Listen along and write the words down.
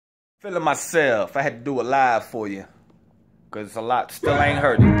Feeling myself. I had to do it live for you. Cause a lot still ain't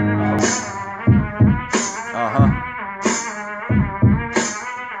heard it.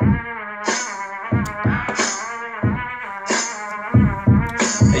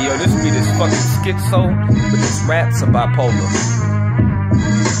 Hey yo, this beat is fucking Skitzo, but this raps are bipolar.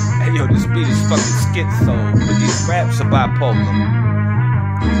 Hey yo, this beat is fucking Skitzo, but these raps are bipolar.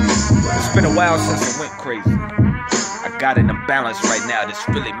 It's been a while since I went crazy. I got an imbalance right now that's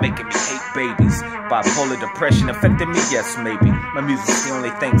really making me hate babies. Bipolar depression affected me, yes maybe. My music's the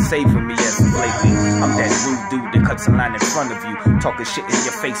only thing saving me as of lately. I'm that rude dude that cuts a line in front of you, talking shit in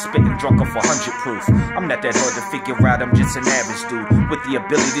your face, spitting drunk off 100 proof. I'm not that hard to figure out, I'm just an average dude with the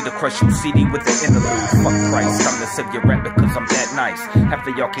ability to crush your CD with the interlude. Fuck Christ, I'm the sip your rap because I'm that nice. Half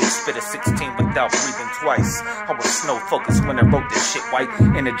of y'all can't spit a 16 without breathing twice. I was snow focused when I wrote this shit white.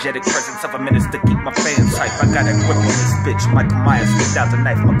 Energetic presence of a menace to keep my fans hype. I got a grip on this bitch, Michael Myers without the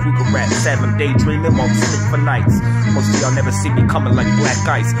knife. My Kruger rap, Sam daydreaming, won't sleep for nights. Most of y'all never see me coming like black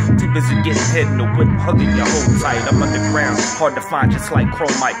ice. Too busy getting hit in the whip, hugging your hold tight. I'm underground, hard to find just like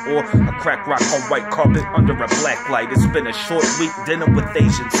chromite or a crack rock on white carpet under a black light. It's been a short week, dinner with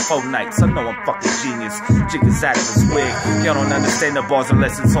Asians, 4 nights. I know I'm fucking genius, Jig is out of his wig. Y'all don't understand the bars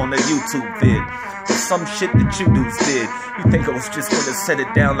unless it's on the YouTube vid. Or some shit that you dudes did. You think I was just gonna set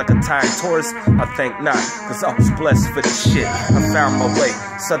it down like a tired Taurus? I think not, cause I was blessed for this shit. I found my way,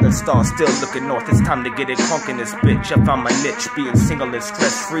 Southern Star still looking north. It's time to get it crunk in this bitch. I found my niche, being single and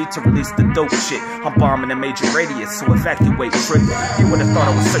stress-free to release the dope shit. I'm bombing a major radius, so evacuate trip. You would've thought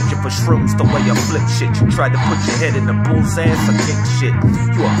I was searching for shrooms the way I flip shit. You tried to put your head in the bull's ass, I kick shit.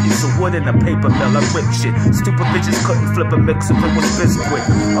 You a piece of wood in a paper mill, I rip shit. Stupid bitches couldn't flip a mix if it was Bisquick.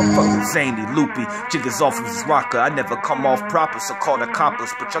 I'm fucking zany, loopy, Jig is off of his rocker. I never come off proper, so called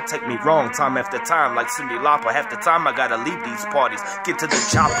accomplice. But y'all take me wrong time after time, like Cindy Lauper. Half the time I gotta leave these parties, get to the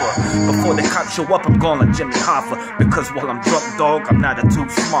chopper. Before the cops show up, I'm gone like Jimmy Hoffa. Because while I'm drunk, dog, I'm not a tube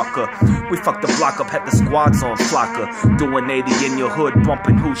smoker. We fucked the block up, had the squads on flocker. Doing 80 in your hood,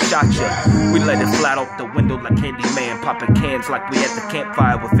 bumping who shot ya. We let it flat out the window like Candyman. Popping cans like we at the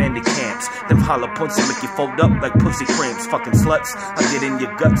campfire with Andy Camps. Them hollow points that make you fold up like pussy cramps. Fucking sluts, I get in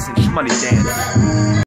your guts and shmoney dance.